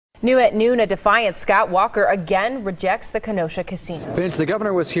New at noon, a defiant Scott Walker again rejects the Kenosha casino. Vince, the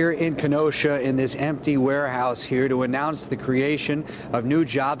governor was here in Kenosha in this empty warehouse here to announce the creation of new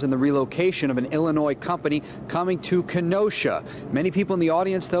jobs and the relocation of an Illinois company coming to Kenosha. Many people in the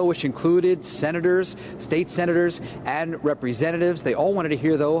audience, though, which included senators, state senators, and representatives, they all wanted to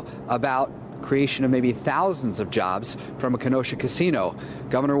hear, though, about creation of maybe thousands of jobs from a Kenosha casino.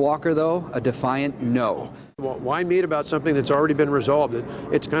 Governor Walker, though, a defiant no. Why meet about something that's already been resolved?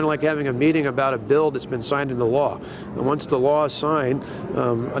 It's kind of like having a meeting about a bill that's been signed into law. And once the law is signed,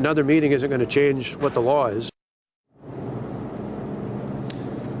 another meeting isn't going to change what the law is.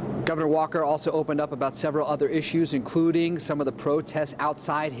 Governor Walker also opened up about several other issues, including some of the protests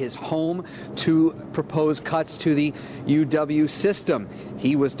outside his home to propose cuts to the UW system.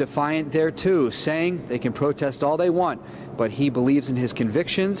 He was defiant there, too, saying they can protest all they want, but he believes in his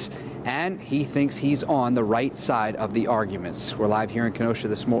convictions, and he thinks he's on the right side of the arguments. We're live here in Kenosha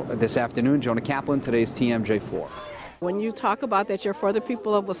this afternoon. Jonah Kaplan, today's TMJ4. When you talk about that you're for the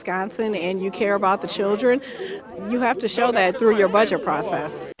people of Wisconsin and you care about the children, you have to show that through your budget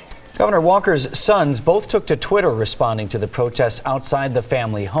process. Governor Walker's sons both took to Twitter responding to the protests outside the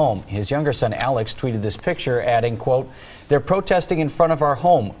family home. His younger son Alex tweeted this picture, adding, quote, "They're protesting in front of our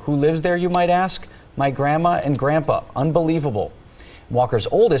home. Who lives there, you might ask? My grandma and grandpa. Unbelievable." Walker's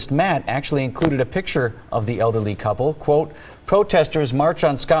oldest, Matt, actually included a picture of the elderly couple. Quote, "Protesters march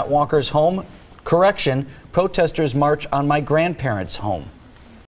on Scott Walker's home. Correction, protesters march on my grandparents' home."